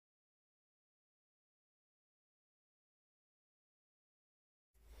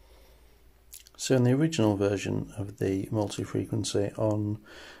So in the original version of the multi-frequency on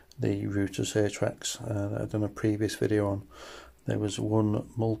the Rutus Atrex that I've done a previous video on, there was one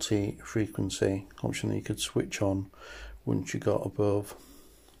multi-frequency option that you could switch on once you got above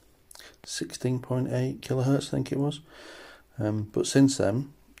 16.8 kilohertz, I think it was. But since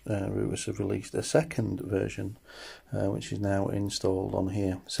then, Rutus have released a second version, which is now installed on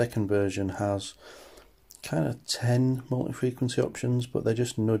here. Second version has kind of 10 multi-frequency options, but they're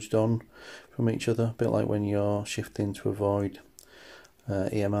just nudged on from each other, a bit like when you're shifting to avoid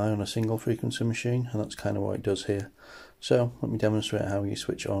EMI on a single frequency machine, and that's kind of what it does here. So let me demonstrate how you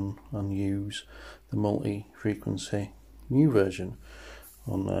switch on and use the multi-frequency new version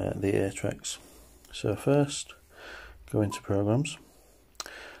on the Atrex. So first, go into programs,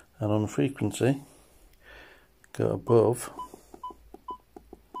 and on frequency, go above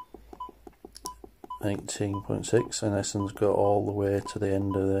 18.6, in essence go all the way to the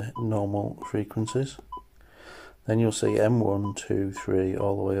end of the normal frequencies. Then you'll see M1, 2, 3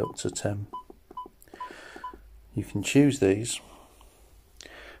 all the way up to 10. You can choose these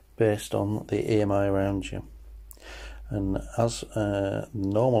based on the EMI around you, and as a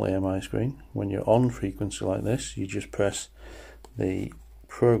normal EMI screen, when you're on frequency like this, you just press the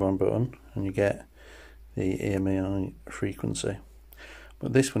program button and you get the EMI frequency.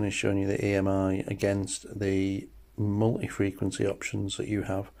 But this one is showing you the EMI against the multi-frequency options that you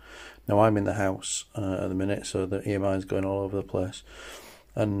have. Now I'm in the house at the minute, so the EMI is going all over the place,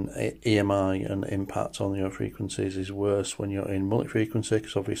 and EMI and impact on your frequencies is worse when you're in multi-frequency,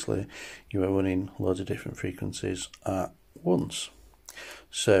 because obviously you are running loads of different frequencies at once.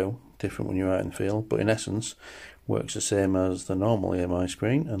 So different when you're out in the field, but in essence works the same as the normal EMI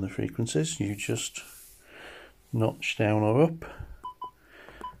screen, and the frequencies you just notch down or up.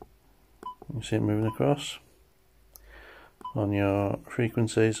 You see it moving across on your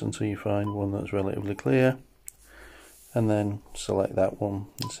frequencies until you find one that's relatively clear, and then select that one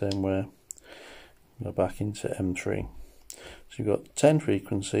the same way, go back into M3. So you've got 10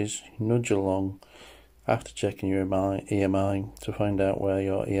 frequencies, you nudge along after checking your EMI to find out where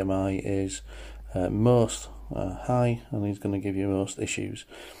your EMI is most high, and he's going to give you most issues.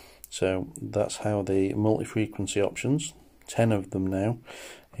 So that's how the multi-frequency options, 10 of them now,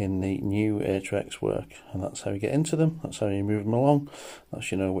 in the new Atrex work, and that's how you get into them, that's how you move them along,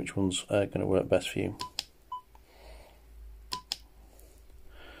 that's you know which ones are going to work best for you.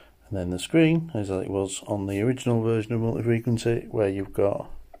 And then the screen is like it was on the original version of multi-frequency, where you've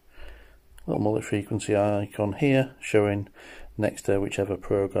got a little multi-frequency icon here showing next to whichever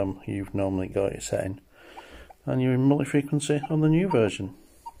program you've normally got it set in, and you're in multi-frequency on the new version.